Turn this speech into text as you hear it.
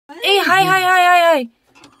High high high high high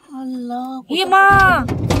আল্লাহ ই মা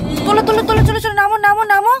তোলো তোলো তোলো চলো চলো নামো নামো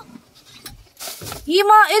নামো ই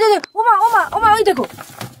মা এই দে ওমা ওমা ওমা ওই দেখো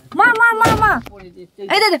মা মা মা মা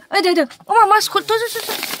এই দে এই দে ওমা মাছ করতে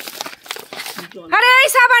আরে এই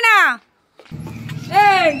সাবানা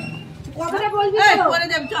এই কথাটা বলবি তো পরে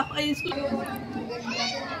যাব স্কুল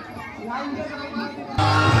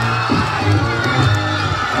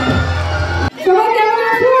সবাই কেমন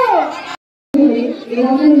আছো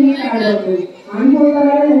এভাবে নিয়ে কাটাবো আমি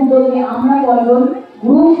পরিবারের উদ্যোগে আমরা কয়েকজন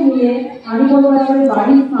গ্রুপ নিয়ে আমি পরিবারের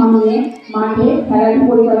বাড়ির সামনে মাঠে খেলাটি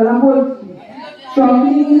পরিচালনা করছি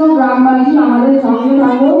বিভিন্ন গ্রামবাসী আমাদের সঙ্গে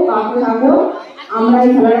থাকো পাশে থাকো আমরা এই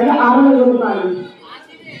খেলাটাকে আরো এগোতে পারি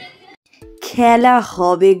খেলা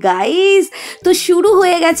হবে গাইস তো শুরু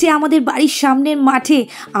হয়ে গেছে আমাদের বাড়ির সামনের মাঠে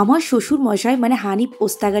আমার শ্বশুর মশাই মানে হানিফ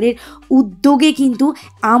ওস্তাগারের উদ্যোগে কিন্তু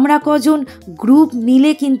আমরা কজন গ্রুপ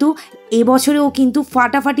মিলে কিন্তু এবছরেও কিন্তু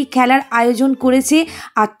ফাটাফাটি খেলার আয়োজন করেছে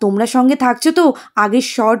আর তোমরা সঙ্গে থাকছো তো আগের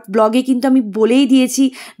শর্ট ব্লগে কিন্তু আমি বলেই দিয়েছি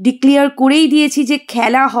ডিক্লেয়ার করেই দিয়েছি যে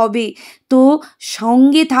খেলা হবে তো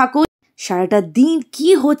সঙ্গে থাকো সারাটা দিন কি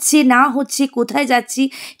হচ্ছে না হচ্ছে কোথায় যাচ্ছি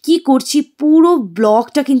কি করছি পুরো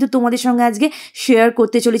ব্লগটা কিন্তু তোমাদের সঙ্গে আজকে শেয়ার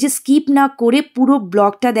করতে চলেছি স্কিপ না করে পুরো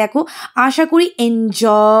ব্লগটা দেখো আশা করি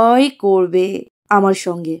এনজয় করবে আমার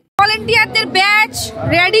সঙ্গে ভলেন্টিয়ারদের ব্যাচ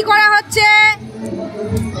রেডি করা হচ্ছে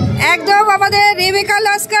একদম আমাদের রেবেকা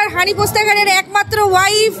লস্কর হানিফ ওস্তাগারের একমাত্র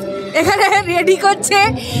ওয়াইফ এখানে রেডি করছে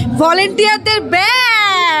ভলেন্টিয়ারদের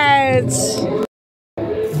ব্যাচ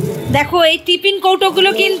দেখো এই টিফিন কৌটোগুলো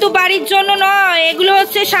কিন্তু বাড়ির জন্য নয় এগুলো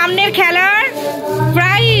হচ্ছে সামনের খেলার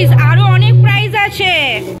প্রাইজ আরো অনেক প্রাইজ আছে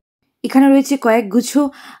এখানে রয়েছে কয়েক গুচ্ছ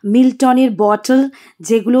মিল্টনের বটল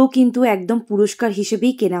যেগুলোও কিন্তু একদম পুরস্কার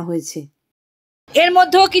হিসেবেই কেনা হয়েছে এর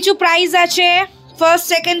মধ্যেও কিছু প্রাইজ আছে ফার্স্ট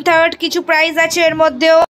সেকেন্ড থার্ড কিছু প্রাইজ আছে এর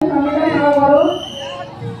মধ্যেও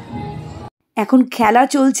এখন খেলা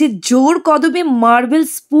চলছে জোর কদমে মার্বেল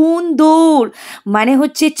স্পুন দৌড় মানে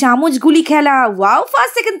হচ্ছে চামচগুলি খেলা ওয়াও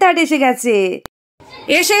ফার্স্ট সেকেন্ড থার্ড এসে গেছে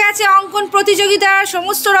অঙ্কন প্রতিযোগিতা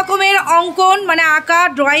সমস্ত রকমের অঙ্কন মানে আঁকা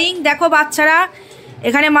ড্রয়িং দেখো বাচ্চারা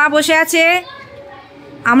এখানে মা বসে আছে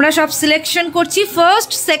আমরা সব সিলেকশন করছি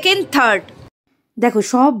ফার্স্ট সেকেন্ড থার্ড দেখো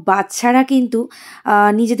সব বাচ্চারা কিন্তু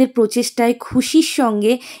নিজেদের প্রচেষ্টায় খুশির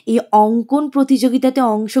সঙ্গে এই অঙ্কন প্রতিযোগিতাতে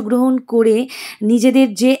অংশগ্রহণ করে নিজেদের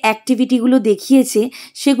যে অ্যাক্টিভিটিগুলো দেখিয়েছে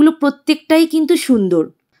সেগুলো প্রত্যেকটাই কিন্তু সুন্দর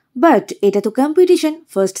বাট এটা তো কম্পিটিশন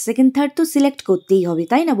ফার্স্ট সেকেন্ড থার্ড তো সিলেক্ট করতেই হবে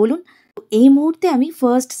তাই না বলুন এই মুহূর্তে আমি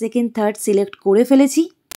ফার্স্ট সেকেন্ড থার্ড সিলেক্ট করে ফেলেছি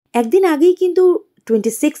একদিন আগেই কিন্তু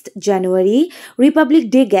 26 জানুয়ারি রিপাবলিক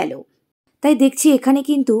ডে গেল তাই দেখছি এখানে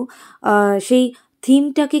কিন্তু সেই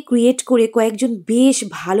থিমটাকে ক্রিয়েট করে কয়েকজন বেশ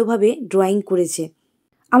ভালোভাবে ড্রয়িং করেছে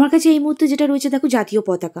আমার কাছে এই মুহূর্তে যেটা রয়েছে দেখো জাতীয়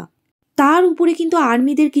পতাকা তার উপরে কিন্তু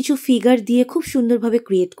আর্মিদের কিছু ফিগার দিয়ে খুব সুন্দরভাবে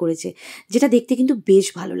ক্রিয়েট করেছে যেটা দেখতে কিন্তু বেশ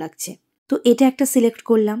ভালো লাগছে তো এটা একটা সিলেক্ট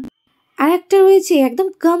করলাম আর একটা রয়েছে একদম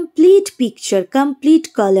কমপ্লিট পিকচার কমপ্লিট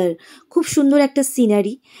কালার খুব সুন্দর একটা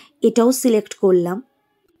সিনারি এটাও সিলেক্ট করলাম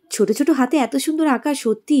ছোট ছোট হাতে এত সুন্দর আঁকা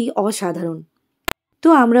সত্যি অসাধারণ তো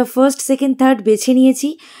আমরা ফার্স্ট সেকেন্ড থার্ড বেছে নিয়েছি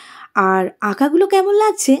আর আঁকাগুলো কেমন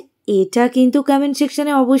লাগছে এটা কিন্তু কমেন্ট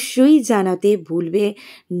সেকশনে অবশ্যই জানাতে ভুলবে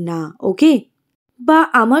না ওকে বা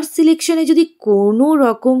আমার সিলেকশনে যদি কোনো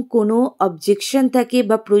রকম কোনো অবজেকশন থাকে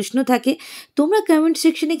বা প্রশ্ন থাকে তোমরা কমেন্ট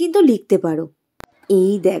সেকশনে কিন্তু লিখতে পারো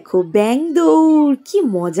এই দেখো ব্যাং দৌড় কি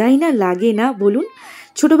মজাই না লাগে না বলুন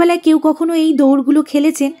ছোটবেলায় কেউ কখনো এই দৌড়গুলো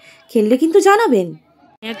খেলেছেন খেললে কিন্তু জানাবেন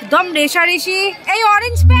একদম রেশারেশি এই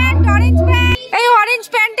অরেঞ্জ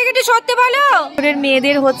প্যান্টটাকে একটু সরতে বলো ওদের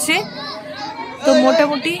মেয়েদের হচ্ছে তো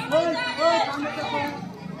মোটামুটি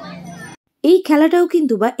এই খেলাটাও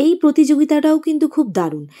কিন্তু বা এই প্রতিযোগিতাটাও কিন্তু খুব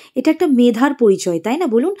দারুণ এটা একটা মেধার পরিচয় তাই না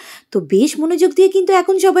বলুন তো বেশ মনোযোগ দিয়ে কিন্তু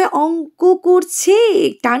এখন সবাই অঙ্ক করছে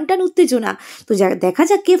টান টান উত্তেজনা তো দেখা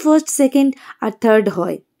যাক কে ফার্স্ট সেকেন্ড আর থার্ড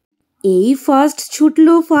হয় এই ফার্স্ট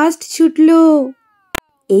ছুটলো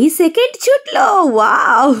এই সেকেন্ড ছুটলো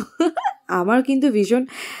ওয়াও আমার কিন্তু ভীষণ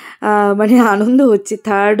মানে আনন্দ হচ্ছে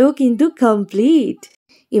থার্ডও কিন্তু কমপ্লিট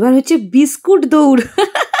এবার হচ্ছে বিস্কুট দৌড়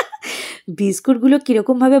বিস্কুটগুলো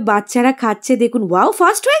কীরকমভাবে বাচ্চারা খাচ্ছে দেখুন ওয়াও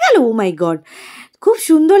ফার্স্ট হয়ে গেল ও মাই গড খুব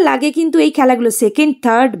সুন্দর লাগে কিন্তু এই খেলাগুলো সেকেন্ড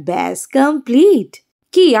থার্ড ব্যাস কমপ্লিট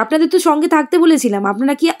কি আপনাদের তো সঙ্গে থাকতে বলেছিলাম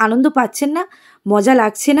আপনারা কি আনন্দ পাচ্ছেন না মজা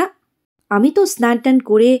লাগছে না আমি তো স্নান টান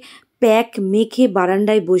করে প্যাক মেখে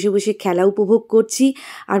বারান্দায় বসে বসে খেলা উপভোগ করছি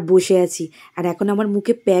আর বসে আছি আর এখন আমার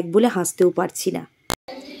মুখে প্যাক বলে হাসতেও পারছি না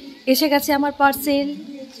এসে গেছে আমার পার্সেল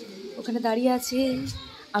ওখানে দাঁড়িয়ে আছে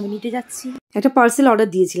আমি নিতে যাচ্ছি একটা পার্সেল অর্ডার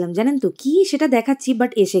দিয়েছিলাম জানেন তো কি সেটা দেখাচ্ছি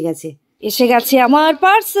বাট এসে গেছে আমার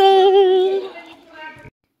পার্সেল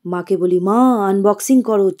মাকে বলি, মা আনবক্সিং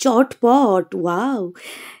করো চটপট, ওয়াও।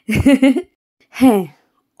 হ্যাঁ,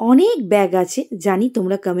 অনেক ব্যাগ আছে, জানি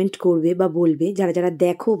তোমরা কমেন্ট করবে বা বলবে, যারা যারা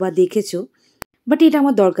দেখো বা দেখেছো, বাট এটা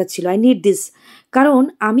আমার দরকার ছিল, আই নিড দিস। কারণ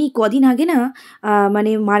আমি কদিন আগে না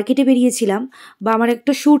মানে মার্কেটে বেরিয়েছিলাম, বা আমার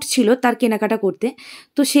একটা শ্যুট ছিল তার কেনাকাটা করতে।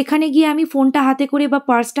 তো সেখানে গিয়ে আমি ফোনটা হাতে করে বা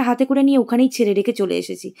পার্সটা হাতে করে নিয়ে ওখানেই ছেড়ে রেখে চলে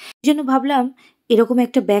এসেছি। এই জন্য ভাবলাম এরকম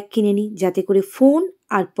একটা ব্যাগ কিনে নিই, যাতে করে ফোন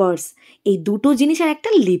আর পার্স এই দুটো জিনিস আর একটা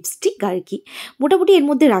লিপস্টিক আর কি মোটামুটি এর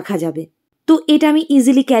মধ্যে রাখা যাবে। তো এটা আমি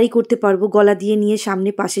ইজিলি ক্যারি করতে পারবো, গলা দিয়ে নিয়ে সামনে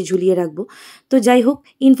পাশে ঝুলিয়ে রাখবো। তো যাই হোক,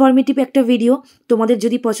 ইনফরমেটিভ একটা ভিডিও, তোমাদের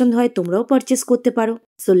যদি পছন্দ হয় তোমরাও পারচেস করতে পারো।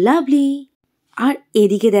 So lovely. আর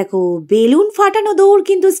এদিকে দেখো, বেলুন ফাটানো দৌড়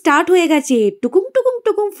কিন্তু স্টার্ট হয়ে গেছে, টুকুম টুকুম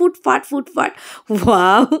টুকুম ফুটফাট ফুটফাট।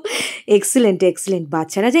 Wow, excellent excellent.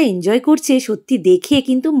 বাচ্চারা যা এনজয় করছে সত্যি দেখে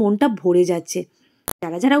কিন্তু মনটা ভরে যাচ্ছে।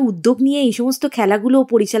 যারা যারা উদ্যোগ নিয়ে এই সমস্ত খেলাগুলো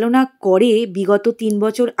পরিচালনা করে বিগত 3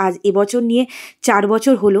 বছর, আজ এবছর নিয়ে 4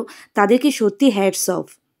 বছর হলো, তাদেরকে সত্যি হ্যাটস অফ।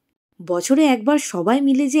 বছরে একবার সবাই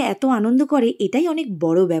মিলে যে এত আনন্দ করে, এটাই অনেক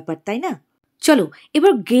বড় ব্যাপার, তাই না? চলো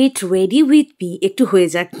এবার গেট রেডি উইথ মি একটু হয়ে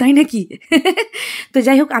যাক, তাই নাকি? তো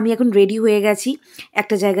যাই হোক, আমি এখন রেডি হয়ে গেছি,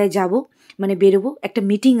 একটা জায়গায় যাব, মানে বেরোবো, একটা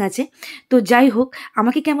মিটিং আছে। তো যাই হোক,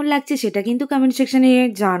 আমাকে কেমন লাগছে সেটা কিন্তু কমেন্ট সেকশানে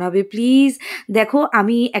জানাবে প্লিজ। দেখো,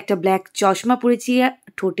 আমি একটা ব্ল্যাক চশমা পরেছি,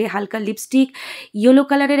 ঠোঁটে হালকা লিপস্টিক, ইয়েলো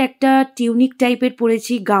কালারের একটা টিউনিক টাইপের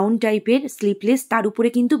পরেছি, গাউন টাইপের স্লিপলেস, তার উপরে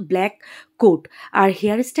কিন্তু ব্ল্যাক কোট। আর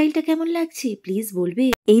হেয়ার স্টাইলটা কেমন লাগছে প্লিজ বলবে?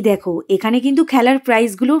 এই দেখো, এখানে কিন্তু খেলার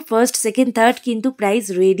প্রাইজগুলো ফার্স্ট সেকেন্ড থার্ড কিন্তু প্রাইজ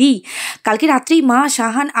রেডি। কালকে রাত্রেই মা,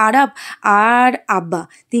 শাহান, আরাব আর আব্বা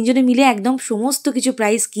তিনজনে মিলে একদম সমস্ত কিছু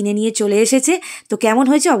প্রাইজ কিনে নিয়ে চলে এসেছে। তো কেমন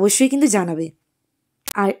হয়েছে অবশ্যই কিন্তু জানাবে।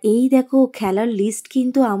 আর এই দেখো, খেলার লিস্ট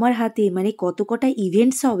কিন্তু আমার হাতে, মানে কত কটা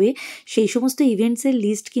ইভেন্টস হবে সেই সমস্ত ইভেন্টসের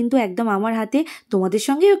লিস্ট কিন্তু একদম আমার হাতে। তোমাদের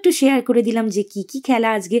সঙ্গেও একটু শেয়ার করে দিলাম যে কি কি খেলা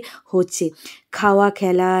আজকে হচ্ছে। খাওয়া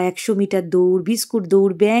খেলা, 100 মিটার দৌড়, বিস্কুট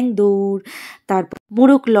দৌড়, ব্যাং দৌড়, তারপর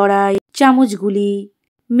মোরগ লড়াই, চামচগুলি,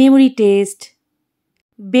 মেমোরি টেস্ট,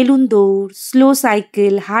 বেলুন দৌড়, স্লো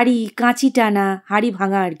সাইকেল, হাঁড়ি, কাঁচি টানা, হাঁড়ি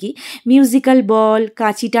ভাঙা আর কি, মিউজিক্যাল বল,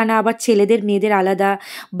 কাঁচি টানা আবার ছেলেদের মেয়েদের আলাদা,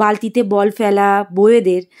 বালতিতে বল ফেলা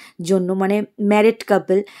বউয়েদের জন্য, মানে ম্যারেড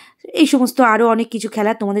কাপল, এই সমস্ত আরও অনেক কিছু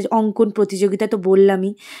খেলা। তোমাদের অঙ্কন প্রতিযোগিতা তো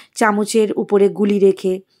বললামই, চামচের উপরে গুলি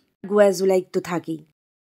রেখে, গুয়াজুলাইক তো থাকেই।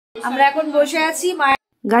 আমরা এখন বসে আছি,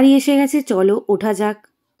 গাড়ি এসে গেছে, চলো ওঠা যাক।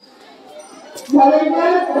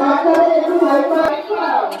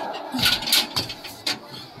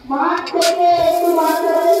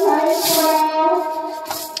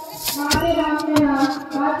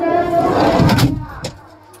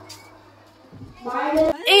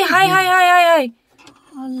 এই high high high high high,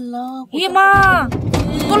 আল্লাহ, এ মা,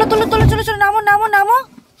 তোলো তোলো তোলো, চলো চলো, নামো নামো নামো।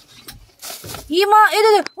 ই মা, এই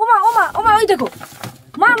দেখো, ওমা ওমা ওমা, ওই দেখো,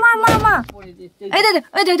 মা মা মা মা, এই দেখো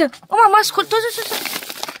এই দেখো, ওমা মাছ করতে।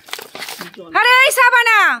 আরে এই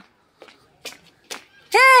সাবানা,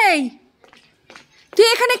 এই তুই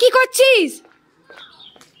এখানে কি করছিস?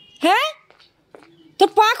 হ্যাঁ, তোর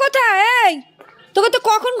পা কোথায়? এই তোকে তো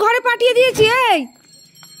কখন ঘরে পাঠিয়ে দিয়েছি। এই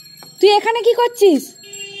তুই এখানে কি করছিস?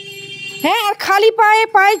 হ্যাঁ, আর খালি পায়ে,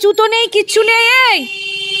 পায়ে জুতো নেই, কিচ্ছু নেই। এই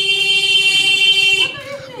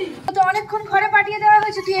তো অনেকক্ষণ ঘরে পাঠিয়ে দেওয়া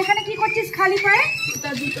হয়েছে, তুই এখানে কি করছিস খালি পায়ে?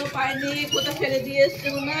 জুতো পায়ে নেই, কোথা ফেলে দিয়ে এসছে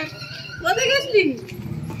মনে হয়। কোথায় গেছিলি?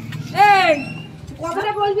 এই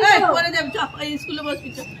কথাটা বলবি তো? পরে যাম, চল স্কুলে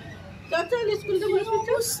বসবি, চল চল স্কুলে বসবি,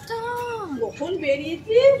 কখন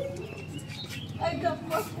বেরিয়েছি একদম।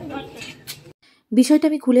 বিষয়টা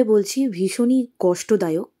আমি খুলে বলছি, ভীষণই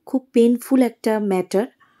কষ্টদায়ক, খুব পেনফুল একটা ম্যাটার।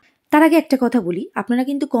 তার আগে একটা কথা বলি, আপনারা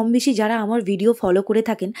কিন্তু কম বেশি যারা আমার ভিডিও ফলো করে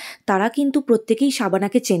থাকেন তারা কিন্তু প্রত্যেকেই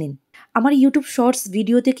শাবানাকে চেনেন। আমার ইউটিউব শর্টস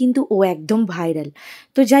ভিডিওতে কিন্তু ও একদম ভাইরাল।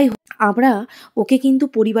 তো যাই হোক, আমরা ওকে কিন্তু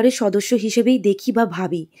পরিবারের সদস্য হিসেবেই দেখি বা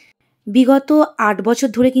ভাবি। বিগত 8 বছর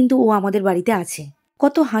ধরে কিন্তু ও আমাদের বাড়িতে আছে।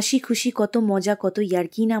 কত হাসি খুশি, কত মজা, কত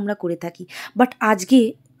ইয়ার্কি না আমরা করে থাকি। বাট আজকে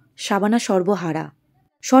শাবানা সর্বহারা।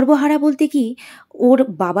 সর্বহারা বলতে কি, ওর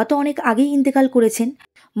বাবা তো অনেক আগেই ইন্তেকাল করেছেন,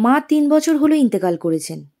 মা 3 বছর হলো ইন্তেকাল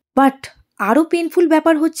করেছেন। বাট আরও পেনফুল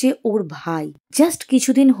ব্যাপার হচ্ছে ওর ভাই জাস্ট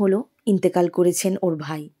কিছুদিন হলো ইন্তেকাল করেছেন ওর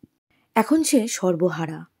ভাই। এখন সে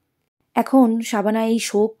সর্বহারা। এখন শাবানা এই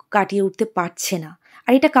শোক কাটিয়ে উঠতে পারছে না,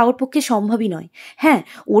 আর এটা কারোর পক্ষে সম্ভবই নয়। হ্যাঁ,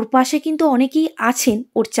 ওর পাশে কিন্তু অনেকেই আছেন,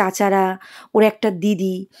 ওর চাচারা, ওর একটা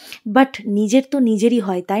দিদি, বাট নিজের তো নিজেরই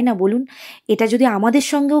হয়, তাই না বলুন? এটা যদি আমাদের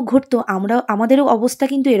সঙ্গেও ঘটতো, আমাদেরও অবস্থা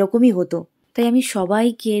কিন্তু এরকমই হতো। তাই আমি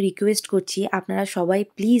সবাইকে রিকোয়েস্ট করছি, আপনারা সবাই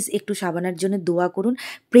প্লিজ একটু শাবানার জন্য দোয়া করুন,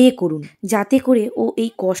 প্রে করুন, যাতে করে ও এই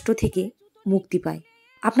কষ্ট থেকে মুক্তি পায়।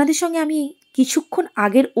 আপনাদের সঙ্গে আমি কিছুক্ষণ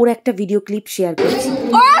আগের ওর একটা ভিডিও ক্লিপ শেয়ার করছি।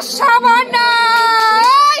 ও শাবানা,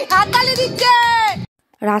 এই গালি দিচ্ছে।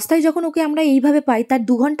 রাস্তায় যখন ওকে আমরা এইভাবে পাই, তার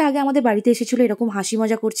 2 ঘন্টা আগে আমাদের বাড়িতে এসেছিল, এরকম হাসি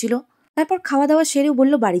মজা করছিল। তারপর খাওয়া দাওয়া সেরেও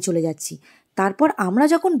বললো বাড়ি চলে যাচ্ছি। তারপর আমরা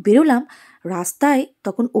যখন বেরোলাম রাস্তায়,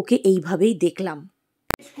 তখন ওকে এইভাবেই দেখলাম।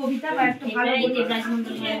 কবিতা বা একটু ভালো বলবে,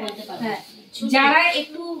 যারা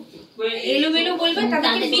একটু এলোমেলো বলবে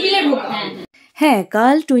তাদেরকে মিডিলে ঢোকা। হ্যাঁ,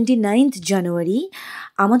 কাল 29 জানুয়ারি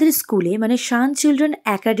আমাদের স্কুলে মানে শান চিলড্রেন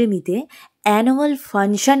একাডেমিতে অ্যানুয়াল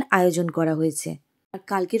ফাংশন আয়োজন করা হয়েছে। আর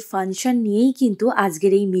কালকের ফাংশন নিয়েই কিন্তু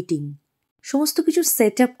আজকের এই মিটিং। সমস্ত কিছু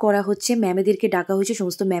সেট আপ করা হচ্ছে, ম্যামেদেরকে ডাকা হয়েছে,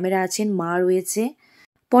 সমস্ত ম্যামেরা আছেন, মা রয়েছে।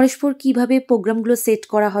 পরস্পর কিভাবে প্রোগ্রামগুলো সেট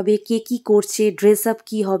করা হবে, কে কি করছে, ড্রেস আপ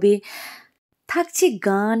কি হবে, থাকছে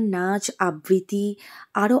গান, নাচ, আবৃত্তি,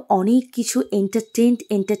 আরও অনেক কিছু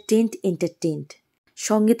এন্টারটেন্ট।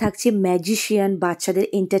 সঙ্গে থাকছে ম্যাজিশিয়ান বাচ্চাদের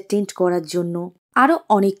এন্টারটেন্ট করার জন্য, আরও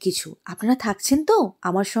অনেক কিছু। আপনারা থাকছেন তো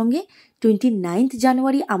আমার সঙ্গে 29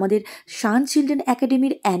 জানুয়ারি আমাদের শান চিলড্রেন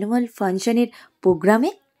একাডেমির অ্যানুয়াল ফাংশনের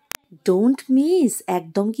প্রোগ্রামে? ডোন্ট মিস,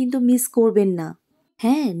 একদম কিন্তু মিস করবেন না।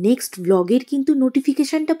 হ্যাঁ, নেক্সট ব্লগের কিন্তু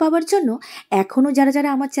নোটিফিকেশানটা পাওয়ার জন্য এখনও যারা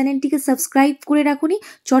আমার চ্যানেলটিকে সাবস্ক্রাইব করে রাখুনি,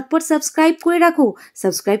 চটপট সাবস্ক্রাইব করে রাখো।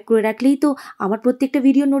 সাবস্ক্রাইব করে রাখলেই তো আমার প্রত্যেকটা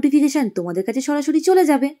ভিডিওর নোটিফিকেশান তোমাদের কাছে সরাসরি চলে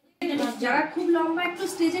যাবে। যারা খুব লম্বা একটু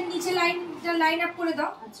স্টেজের নিচে লাইন আপ করে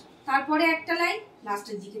দাও, তারপরে একটা লাইন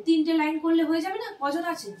লাস্টের দিকে, 3টে লাইন করলে হয়ে যাবে না? কজন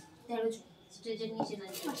আছে? 13 জন স্টেজের নিচে না,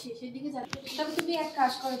 শেষের দিকে যাবে। তবে তুমি এক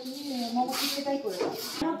কাজ করো, তুমি মমকে সেটাই করে দাও,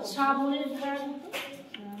 শ্রাবণের ধারার মতো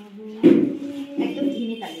একদম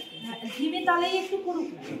ধীমে তালেই একটু করুক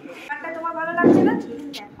না। গানটা তোমার ভালো লাগছে না?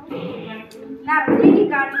 না, তুমি কি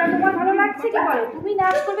গানটা তোমার ভালো লাগছে কি বলো? তুমি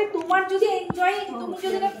নাচ করবে, তোমার যদি এনজয়, তুমি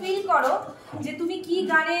যদি না ফিল করো যে তুমি কি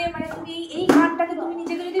গানে, মানে তুমি এই গানটাকে তুমি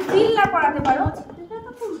নিজেকে যদি ফিল না করাতে পারো, সেটা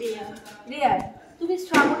তো খুব রেয়ার। তুমি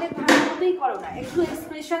শ্রাবণের ধারার মতোই করো না, একটু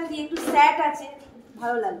এক্সপ্রেশন দিয়ে, একটু স্যাড আছে,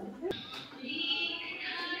 ভালো লাগবে।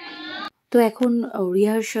 তো এখন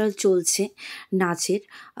রিহার্সাল চলছে নাচের।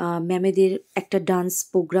 ম্যামেদের একটা ডান্স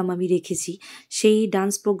প্রোগ্রাম আমি রেখেছি, সেই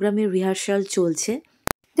ডান্স প্রোগ্রামের রিহার্সাল চলছে।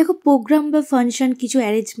 দেখো, প্রোগ্রাম বা ফাংশন কিছু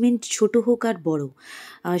অ্যারেঞ্জমেন্ট ছোট হোক আর বড়,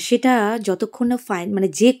 সেটা যতক্ষণ না মানে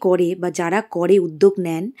যে করে বা যারা করে উদ্যোগ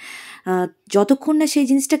নেন, যতক্ষণ না সেই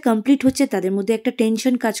জিনিসটা কমপ্লিট হচ্ছে তাদের মধ্যে একটা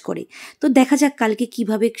টেনশন কাজ করে। তো দেখা যাক কালকে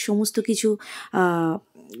কিভাবে সমস্ত কিছু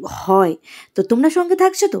হয়। তো তোমরা সঙ্গে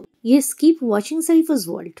থাকছো তো? Yes, keep watching সারিফাস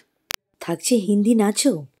world. থাকছে হিন্দি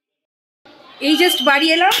নাচও। এই জাস্ট বাড়ি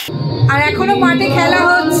এলাম আর এখনো মাঠে খেলা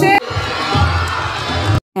হচ্ছে।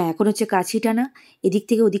 হ্যাঁ, এখন হচ্ছে কাছি টানা, এদিক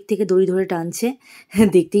থেকে ওদিক থেকে দড়ি ধরে টানছে,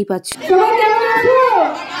 দেখতেই পাচ্ছ।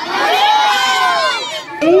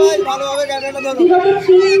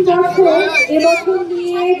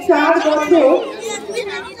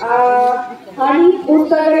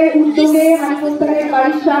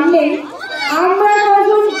 আমরা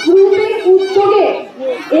কজন গ্রুপের উদ্যোগে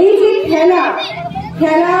এই যে খেলা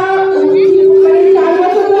 4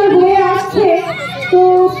 বছর ধরে হয়ে আসছে, তো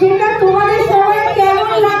সেটা তোমাদের সবার কেমন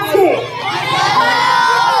লাগছে?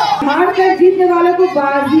 हार कर जीतने वालों को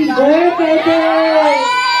बाजीगर कहते हैं।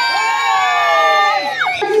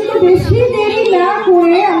 तो বেশি দেরি না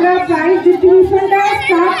করে আমরা প্রাইজ ডিস্ট্রিবিউশনটা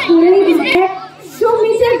স্টার্ট করে দিই। 100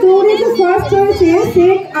 মিটার দৌড়ে তো ফার্স্ট হয়েছে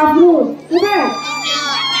শেখ আবরুল, হ্যাঁ,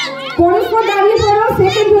 পরস্পর দাঁড়িয়ে পড়ো।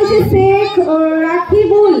 সেকেন্ড হচ্ছে শেখ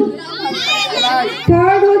রাকিবুল,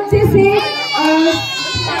 থার্ড হচ্ছে শেখ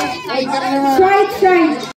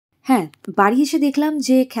শাহিদ। হ্যাঁ, বাড়ি এসে দেখলাম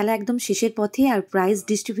যে খেলা একদম শেষের পথে আর প্রাইজ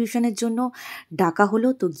ডিস্ট্রিবিউশনের জন্য ডাকা হলো।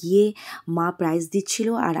 তো গিয়ে মা প্রাইজ দিচ্ছিল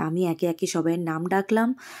আর আমি একে একে সবাইয়ের নাম ডাকলাম।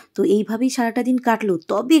 তো এইভাবেই সারাটা দিন কাটলো।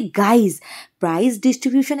 তবে গাইজ, প্রাইজ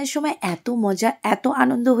ডিস্ট্রিবিউশনের সময় এত মজা, এত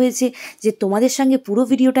আনন্দ হয়েছে যে তোমাদের সঙ্গে পুরো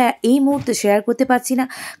ভিডিওটা এই মুহূর্তে শেয়ার করতে পারছি না,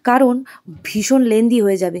 কারণ ভীষণ লেন্দি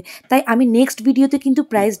হয়ে যাবে। তাই আমি নেক্সট ভিডিওতে কিন্তু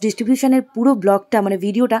প্রাইজ ডিস্ট্রিবিউশনের পুরো ব্লগটা মানে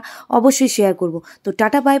ভিডিওটা অবশ্যই শেয়ার করব। তো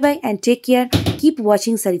tata, bye bye and take care, keep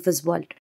watching সারিফাস world.